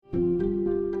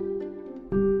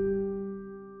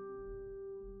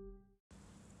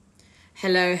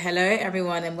Hello,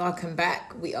 everyone, and welcome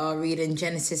back. We are reading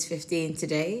Genesis 15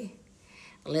 today.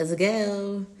 Let's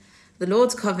go. The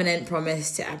Lord's covenant promise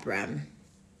to Abram.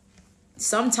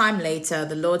 Sometime later,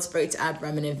 the Lord spoke to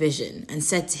Abram in a vision and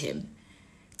said to him,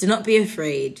 "Do not be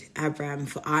afraid, Abram,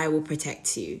 for I will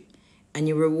protect you, and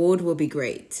your reward will be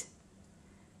great."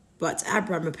 But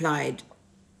Abram replied,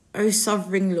 "O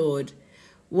sovereign Lord,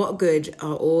 what good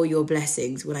are all your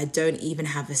blessings when I don't even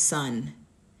have a son?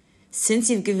 Since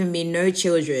you've given me no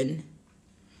children,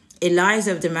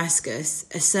 Eliezer of Damascus,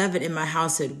 a servant in my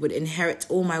household, would inherit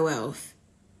all my wealth.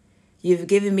 You've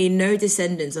given me no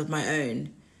descendants of my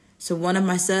own, so one of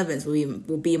my servants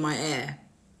will be my heir."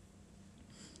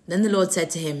 Then the Lord said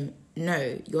to him,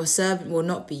 "No, your servant will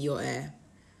not be your heir,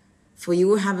 for you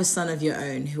will have a son of your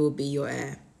own who will be your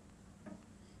heir."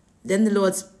 Then the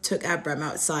Lord took Abram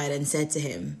outside and said to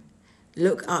him,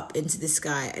 "Look up into the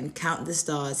sky and count the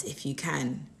stars if you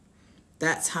can.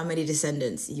 That's how many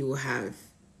descendants you will have."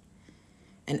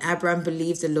 And Abram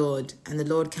believed the Lord, and the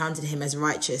Lord counted him as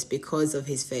righteous because of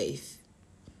his faith.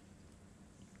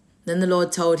 Then the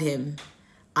Lord told him,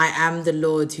 "I am the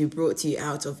Lord who brought you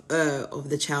out of Ur of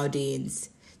the Chaldeans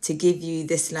to give you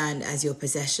this land as your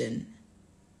possession."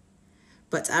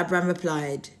 But Abram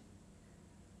replied,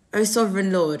 "O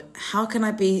sovereign Lord, how can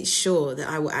I be sure that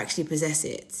I will actually possess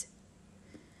it?"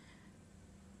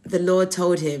 The Lord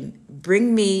told him,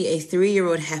 "Bring me a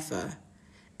 3-year-old heifer,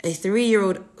 a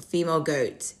 3-year-old female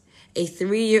goat, a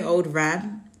 3-year-old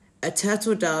ram, a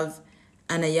turtle dove,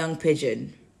 and a young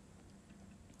pigeon."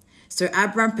 So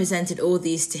Abram presented all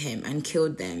these to him and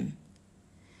killed them.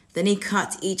 Then he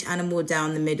cut each animal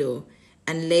down the middle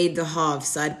and laid the halves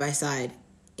side by side.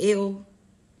 Ew.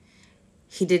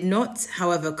 He did not,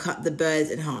 however, cut the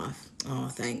birds in half. Oh,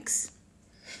 thanks.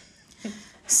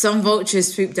 Some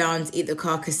vultures swooped down to eat the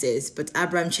carcasses, but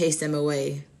Abram chased them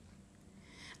away.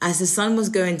 As the sun was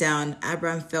going down,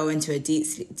 Abram fell into a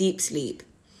deep sleep,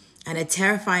 and a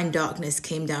terrifying darkness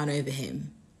came down over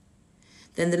him.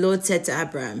 Then the Lord said to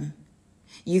Abram,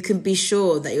 "You can be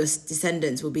sure that your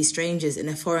descendants will be strangers in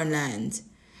a foreign land,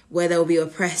 where they will be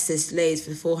oppressed as slaves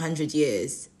for 400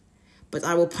 years. But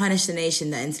I will punish the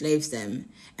nation that enslaves them,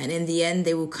 and in the end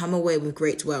they will come away with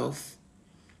great wealth.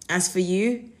 As for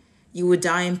you, you will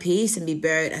die in peace and be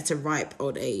buried at a ripe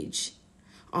old age.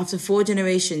 After 4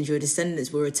 generations, your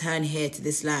descendants will return here to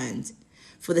this land,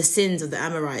 for the sins of the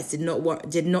Amorites did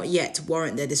not yet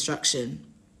warrant their destruction."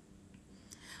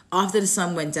 After the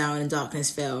sun went down and darkness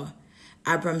fell,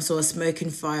 Abram saw a smoking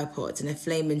fire pot and a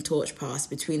flaming torch pass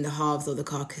between the halves of the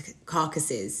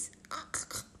carcasses.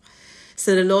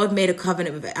 So the Lord made a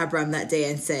covenant with Abram that day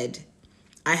and said,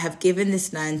 "I have given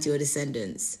this land to your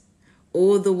descendants,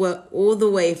 all the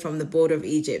way from the border of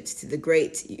Egypt to the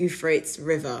great Euphrates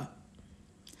River,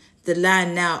 the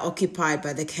land now occupied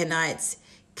by the Kenites,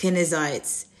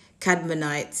 Kenizzites,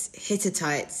 Cadmonites,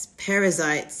 Hittites,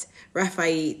 Perizzites,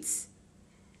 Rephaites,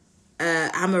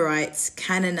 Amorites,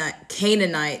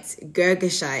 Canaanites,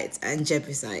 Girgashites, and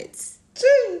Jebusites."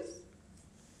 Jeez.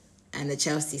 And the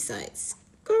Chelseasites.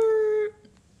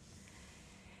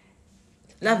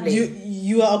 Lovely.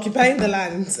 You are occupying the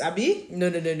lands, Abby? No.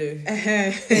 Those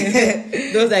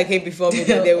that came before me,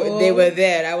 they were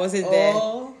there. I wasn't there.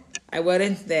 I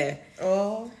wasn't there.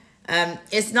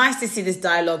 It's nice to see this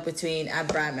dialogue between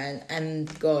Abram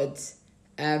and God.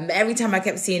 Every time I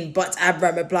kept seeing "but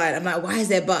Abram replied," I'm like, why is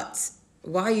there but?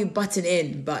 Why are you butting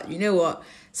in? But you know what?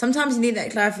 Sometimes you need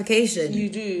that clarification. You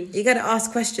do. You got to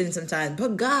ask questions sometimes.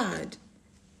 But God.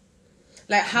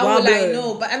 Like, how will I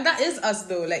know? And that is us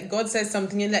though. Like, God says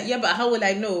something and like, yeah, but how will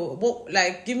I know? What?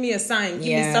 Like, give me a sign.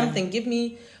 Give me something. Give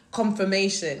me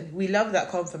confirmation. We love that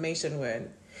confirmation word.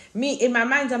 Me, in my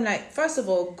mind, I'm like, first of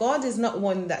all, God is not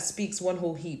one that speaks one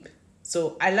whole heap.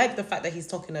 So I like the fact that he's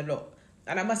talking a lot.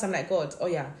 And I'm like, God, oh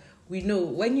yeah, we know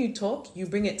when you talk, you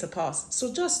bring it to pass.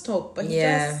 So just talk. But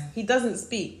he doesn't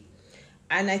speak.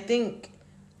 And I think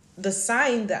the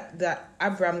sign that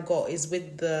Abram got is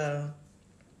with the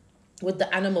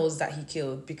animals that he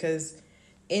killed, because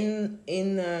in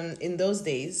those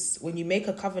days when you make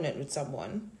a covenant with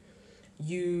someone,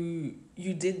 you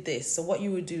did this. So what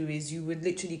you would do is you would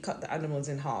literally cut the animals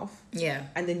in half,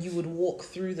 and then you would walk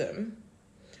through them,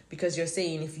 because you're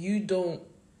saying if you don't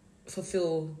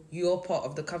fulfill your part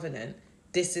of the covenant,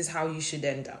 this is how you should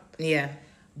end up.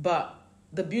 But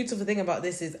the beautiful thing about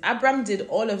this is Abram did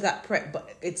all of that prep, but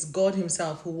it's God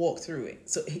himself who walked through it.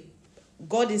 So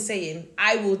God is saying,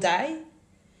 I will die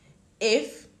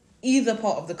if either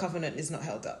part of the covenant is not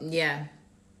held up. And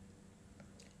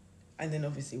then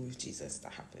obviously with Jesus,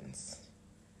 that happens.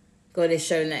 God has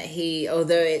shown that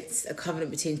although it's a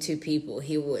covenant between two people,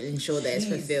 he will ensure that it's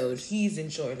fulfilled. He's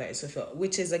ensuring that it's fulfilled,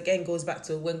 which is, again, goes back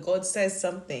to when God says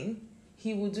something,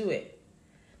 he will do it.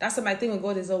 That's my thing with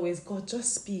God is always, God,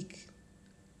 just speak.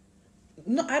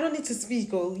 No, I don't need to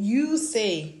speak, or you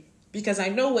say, because I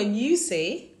know when you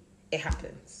say, it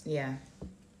happens. Yeah.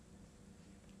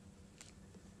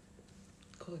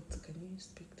 God, can you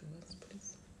speak to us,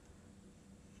 please?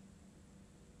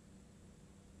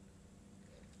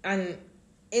 And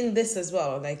in this as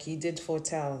well, like, he did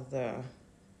foretell the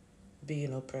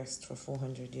being oppressed for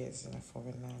 400 years in a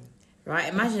foreign land. Right?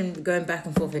 Imagine going back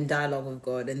and forth in dialogue with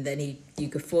God, and then you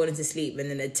could fall into sleep,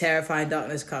 and then a terrifying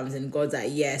darkness comes, and God's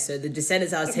like, yeah, so the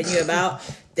descendants I was telling you about,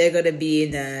 they're going to be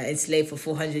enslaved for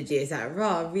 400 years. Like,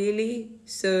 really?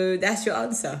 So that's your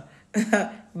answer?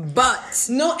 But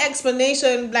no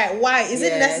explanation, like, why? Is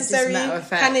it necessary?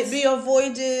 Can it be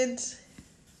avoided?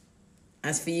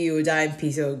 As for you, you'll die in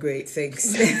peace, oh great,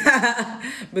 thanks.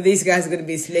 But these guys are going to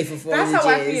be enslaved for 400 years. That's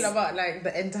how I feel about, like,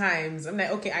 the end times. I'm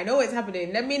like, okay, I know what's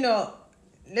happening. Let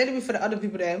it be for the other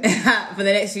people then. For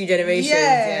the next few generations.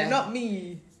 Yeah, not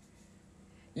me.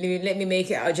 Let me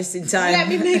make it out just in time. Let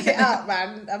me make it out,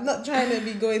 man. I'm not trying to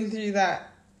be going through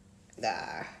that.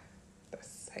 Nah,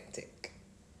 that's hectic.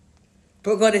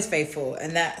 But God is faithful,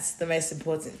 and that's the most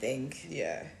important thing.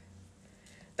 Yeah.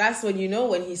 That's when you know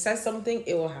when he says something,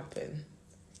 it will happen.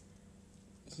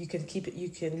 You can keep it, you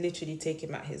can literally take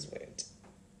him at his word.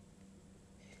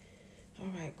 All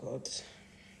right, God.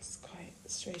 It's quite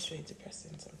straight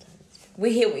depressing sometimes.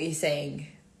 We hear what you're saying.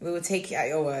 We will take you at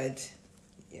your word.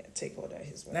 Yeah, take God at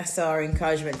his word. That's our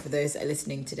encouragement for those that are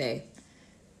listening today.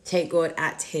 Take God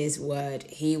at his word.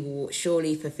 He will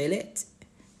surely fulfill it,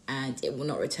 and it will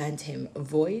not return to him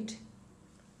void.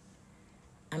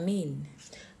 I mean,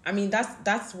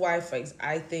 that's why, folks,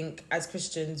 I think as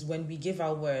Christians, when we give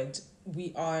our word,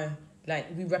 we are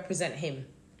we represent him.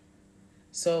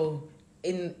 So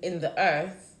in the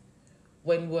earth,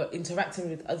 when we're interacting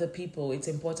with other people, it's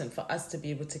important for us to be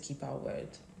able to keep our word.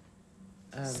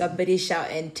 Somebody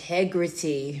shout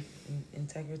integrity.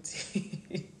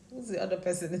 Integrity. Who's the other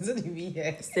person? Isn't even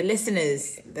here? It's the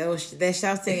listeners. They're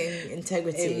shouting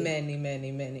integrity.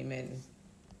 Amen.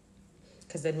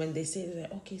 Because then when they say it, they're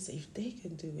like, okay, so if they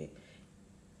can do it,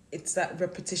 it's that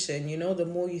repetition, you know? The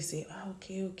more you say, oh,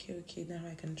 okay, now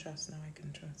I can trust.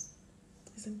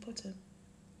 It's important.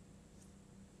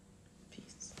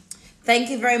 Peace. Thank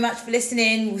you very much for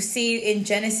listening. We'll see you in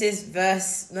Genesis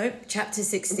chapter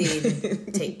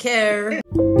 16. Take care.